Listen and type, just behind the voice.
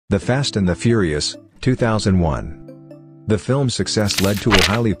The Fast and the Furious, 2001. The film's success led to a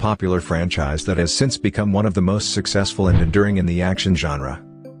highly popular franchise that has since become one of the most successful and enduring in the action genre.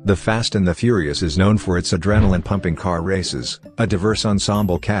 The Fast and the Furious is known for its adrenaline-pumping car races, a diverse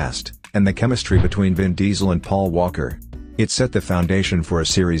ensemble cast, and the chemistry between Vin Diesel and Paul Walker. It set the foundation for a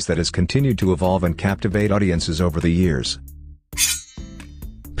series that has continued to evolve and captivate audiences over the years.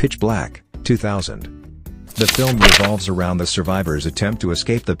 Pitch Black, 2000. The film revolves around the survivors' attempt to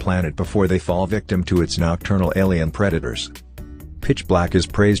escape the planet before they fall victim to its nocturnal alien predators. Pitch Black is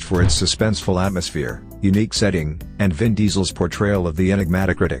praised for its suspenseful atmosphere, unique setting, and Vin Diesel's portrayal of the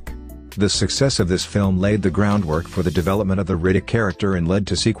enigmatic Riddick. The success of this film laid the groundwork for the development of the Riddick character and led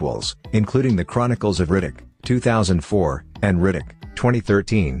to sequels, including The Chronicles of Riddick, 2004, and Riddick,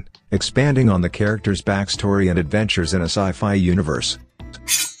 2013, expanding on the character's backstory and adventures in a sci-fi universe.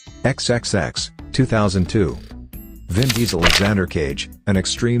 XXX, 2002. Vin Diesel is Xander Cage, an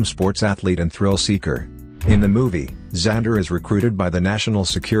extreme sports athlete and thrill seeker. In the movie, Xander is recruited by the National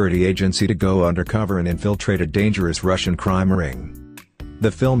Security Agency to go undercover and infiltrate a dangerous Russian crime ring.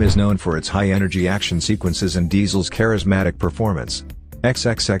 The film is known for its high-energy action sequences and Diesel's charismatic performance.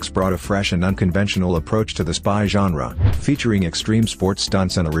 XXX brought a fresh and unconventional approach to the spy genre, featuring extreme sports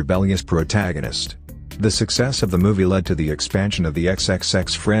stunts and a rebellious protagonist. The success of the movie led to the expansion of the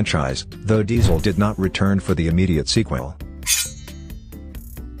XXX franchise, though Diesel did not return for the immediate sequel.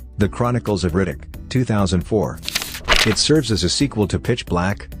 The Chronicles of Riddick, 2004. It serves as a sequel to Pitch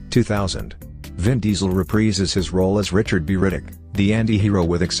Black, 2000. Vin Diesel reprises his role as Richard B. Riddick, the anti-hero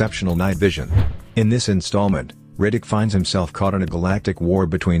with exceptional night vision. In this installment, Riddick finds himself caught in a galactic war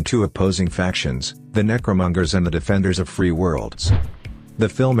between two opposing factions, the Necromongers and the Defenders of Free Worlds. The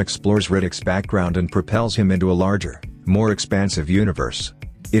film explores Riddick's background and propels him into a larger, more expansive universe.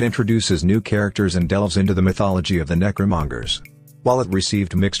 It introduces new characters and delves into the mythology of the Necromongers. While it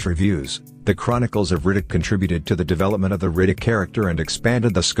received mixed reviews, The Chronicles of Riddick contributed to the development of the Riddick character and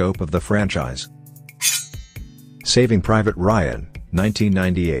expanded the scope of the franchise. Saving Private Ryan,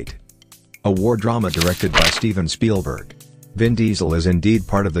 1998. A war drama directed by Steven Spielberg. Vin Diesel is indeed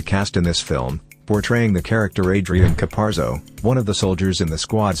part of the cast in this film, portraying the character Adrian Caparzo, one of the soldiers in the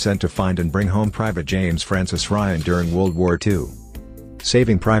squad sent to find and bring home Private James Francis Ryan during World War II.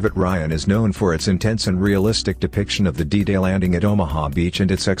 Saving Private Ryan is known for its intense and realistic depiction of the D-Day landing at Omaha Beach and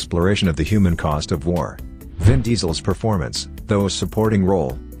its exploration of the human cost of war. Vin Diesel's performance, though a supporting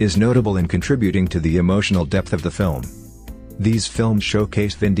role, is notable in contributing to the emotional depth of the film. These films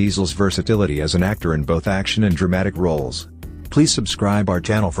showcase Vin Diesel's versatility as an actor in both action and dramatic roles. Please subscribe our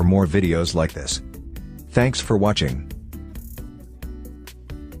channel for more videos like this. Thanks for watching.